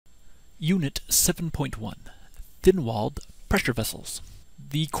Unit 7.1, Thin-Walled Pressure Vessels.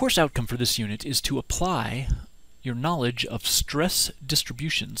 The course outcome for this unit is to apply your knowledge of stress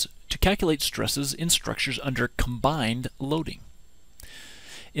distributions to calculate stresses in structures under combined loading.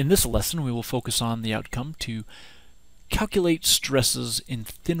 In this lesson, we will focus on the outcome to calculate stresses in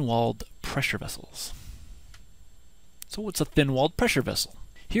thin-walled pressure vessels. So what's a thin-walled pressure vessel?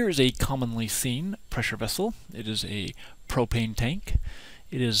 Here is a commonly seen pressure vessel. It is a propane tank.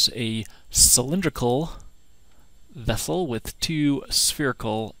 It is a cylindrical vessel with two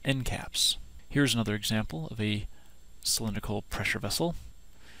spherical end caps. Here's another example of a cylindrical pressure vessel,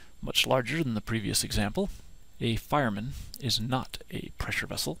 much larger than the previous example. A fireman is not a pressure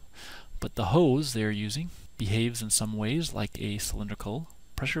vessel, but the hose they are using behaves in some ways like a cylindrical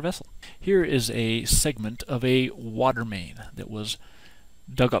pressure vessel. Here is a segment of a water main that was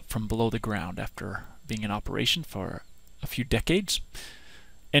dug up from below the ground after being in operation for a few decades.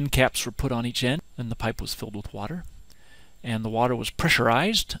 End caps were put on each end, and the pipe was filled with water. And the water was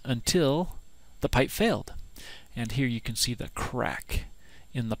pressurized until the pipe failed. And here you can see the crack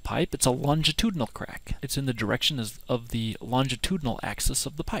in the pipe. It's a longitudinal crack. It's in the direction of the longitudinal axis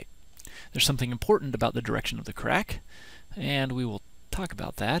of the pipe. There's something important about the direction of the crack, and we will talk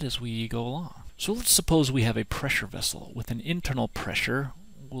about that as we go along. So let's suppose we have a pressure vessel with an internal pressure,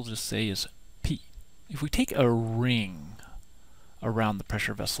 we'll just say is P. If we take a ring around the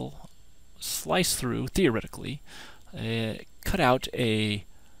pressure vessel, slice through, theoretically, cut out a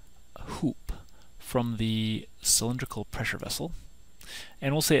hoop from the cylindrical pressure vessel,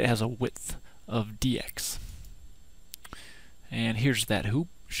 and we'll say it has a width of dx. And here's that hoop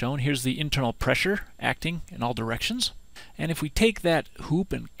shown. Here's the internal pressure acting in all directions. And if we take that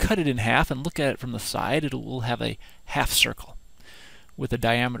hoop and cut it in half and look at it from the side, it will have a half circle with a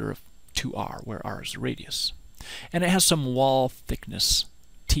diameter of 2r, where r is the radius. And it has some wall thickness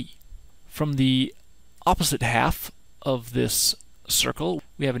t. From the opposite half of this circle,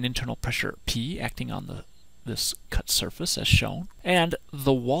 we have an internal pressure P acting on this cut surface as shown. And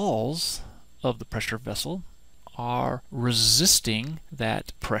the walls of the pressure vessel are resisting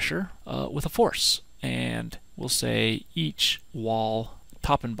that pressure with a force. And we'll say each wall,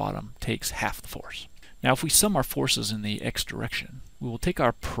 top and bottom, takes half the force. Now if we sum our forces in the x direction, we will take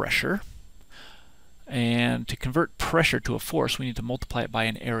our pressure, and to convert pressure to a force, we need to multiply it by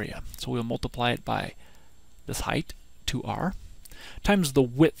an area. So we'll multiply it by this height, 2r, times the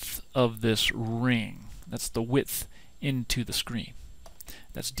width of this ring. That's the width into the screen.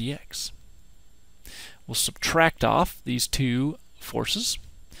 That's dx. We'll subtract off these two forces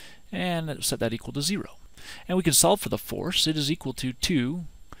and set that equal to 0. And we can solve for the force. It is equal to 2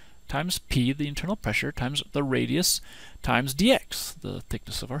 times P, the internal pressure, times the radius, times dx, the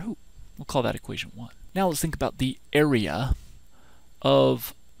thickness of our hoop. We'll call that equation 1. Now let's think about the area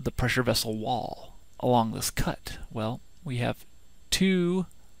of the pressure vessel wall along this cut. Well, we have two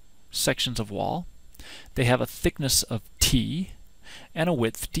sections of wall. They have a thickness of t and a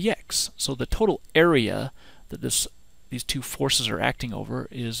width dx. So the total area that these two forces are acting over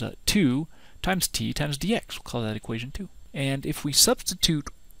is 2 times t times dx. We'll call that equation 2. And if we substitute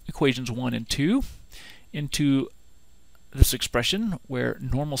equations 1 and 2 into this expression where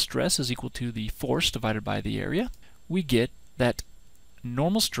normal stress is equal to the force divided by the area, we get that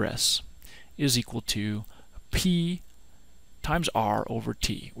normal stress is equal to P times R over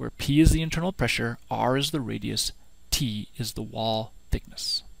T, where P is the internal pressure, R is the radius, T is the wall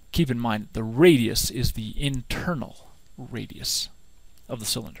thickness. Keep in mind the radius is the internal radius of the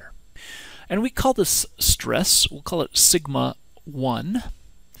cylinder. And we call this stress, we'll call it sigma 1,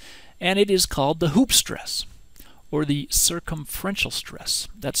 and it is called the hoop stress, or the circumferential stress.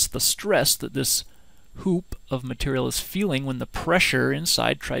 That's the stress that this hoop of material is feeling when the pressure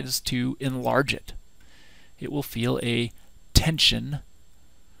inside tries to enlarge it. It will feel a tension,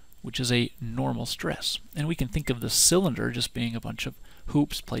 which is a normal stress. And we can think of the cylinder just being a bunch of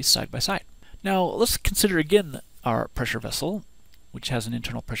hoops placed side by side. Now let's consider again our pressure vessel, which has an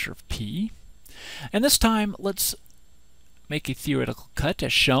internal pressure of P. And this time let's make a theoretical cut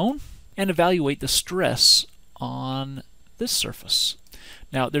as shown and evaluate the stress on this surface.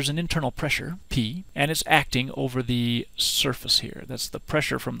 Now there's an internal pressure, P, and it's acting over the surface here. That's the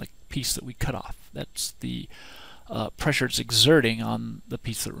pressure from the piece that we cut off. That's the pressure it's exerting on the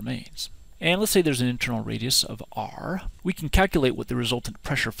piece that remains. And let's say there's an internal radius of r. We can calculate what the resultant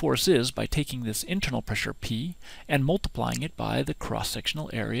pressure force is by taking this internal pressure P and multiplying it by the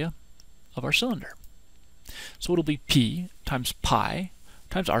cross-sectional area of our cylinder. So it'll be P times pi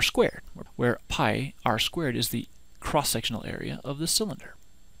times r squared, where pi r squared is the cross-sectional area of the cylinder.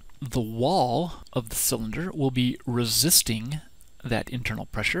 The wall of the cylinder will be resisting that internal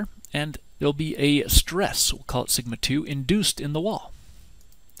pressure, and there'll be a stress, we'll call it sigma 2, induced in the wall.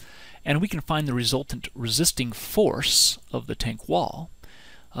 And we can find the resultant resisting force of the tank wall.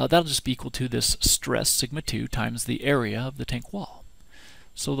 That'll just be equal to this stress, sigma 2, times the area of the tank wall.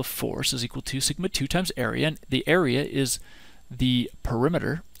 So the force is equal to sigma 2 times area, and the area is the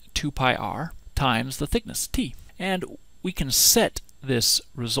perimeter, 2 pi r, times the thickness, t. And we can set this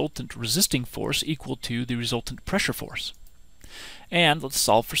resultant resisting force equal to the resultant pressure force. And let's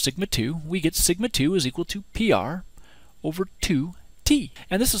solve for sigma 2. We get sigma 2 is equal to PR over 2t.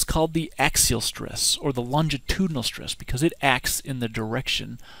 And this is called the axial stress, or the longitudinal stress, because it acts in the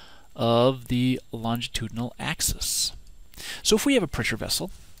direction of the longitudinal axis. So if we have a pressure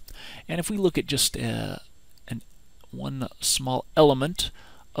vessel, and if we look at just one small element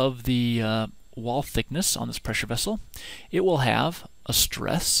of the wall thickness on this pressure vessel, it will have a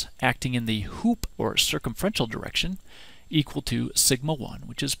stress acting in the hoop or circumferential direction equal to sigma 1,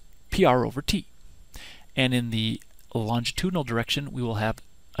 which is PR over t. And in the longitudinal direction, we will have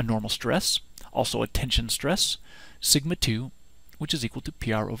a normal stress, also a tension stress, sigma 2, which is equal to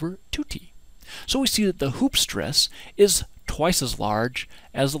PR over 2t. So we see that the hoop stress is twice as large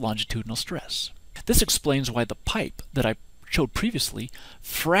as the longitudinal stress. This explains why the pipe that I showed previously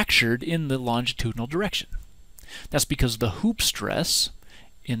fractured in the longitudinal direction. That's because the hoop stress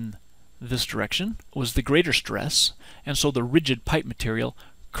in this direction was the greater stress, and so the rigid pipe material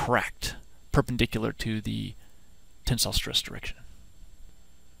cracked perpendicular to the tensile stress direction.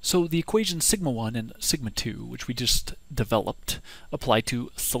 So the equations sigma 1 and sigma 2, which we just developed, apply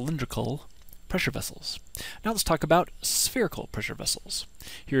to cylindrical pressure vessels. Now let's talk about spherical pressure vessels.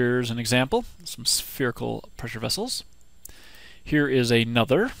 Here's an example, some spherical pressure vessels. Here is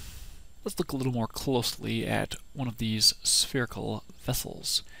another. Let's look a little more closely at one of these spherical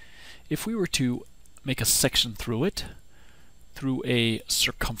vessels. If we were to make a section through it, through a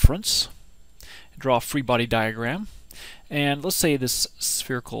circumference, draw a free body diagram, and let's say this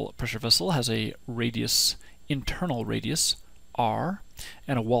spherical pressure vessel has a radius, internal radius, r,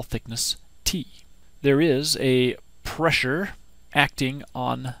 and a wall thickness, t. There is a pressure acting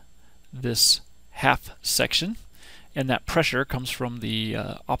on this half section, and that pressure comes from the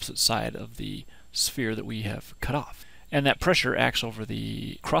opposite side of the sphere that we have cut off. And that pressure acts over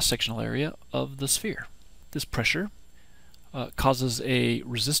the cross-sectional area of the sphere. This pressure causes a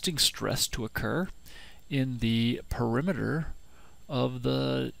resisting stress to occur in the perimeter of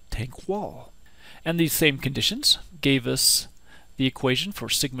the tank wall. And these same conditions gave us the equation for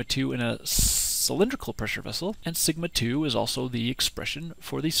sigma 2 in a cylindrical pressure vessel, and sigma 2 is also the expression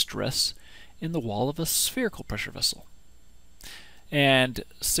for the stress in the wall of a spherical pressure vessel. And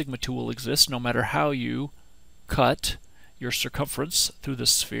sigma 2 will exist no matter how you cut your circumference through the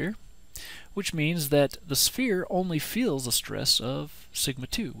sphere, which means that the sphere only feels the stress of sigma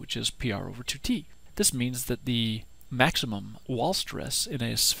 2, which is PR over 2t. This means that the maximum wall stress in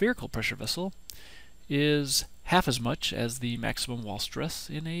a spherical pressure vessel is half as much as the maximum wall stress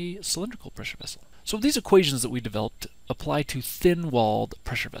in a cylindrical pressure vessel. So these equations that we developed apply to thin-walled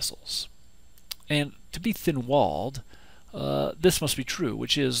pressure vessels. And to be thin-walled, this must be true,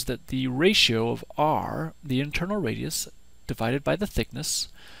 which is that the ratio of r, the internal radius, divided by the thickness,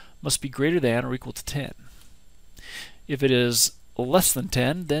 must be greater than or equal to 10. If it is less than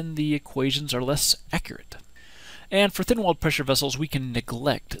 10, then the equations are less accurate. And for thin-walled pressure vessels, we can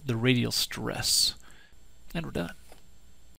neglect the radial stress. And we're done.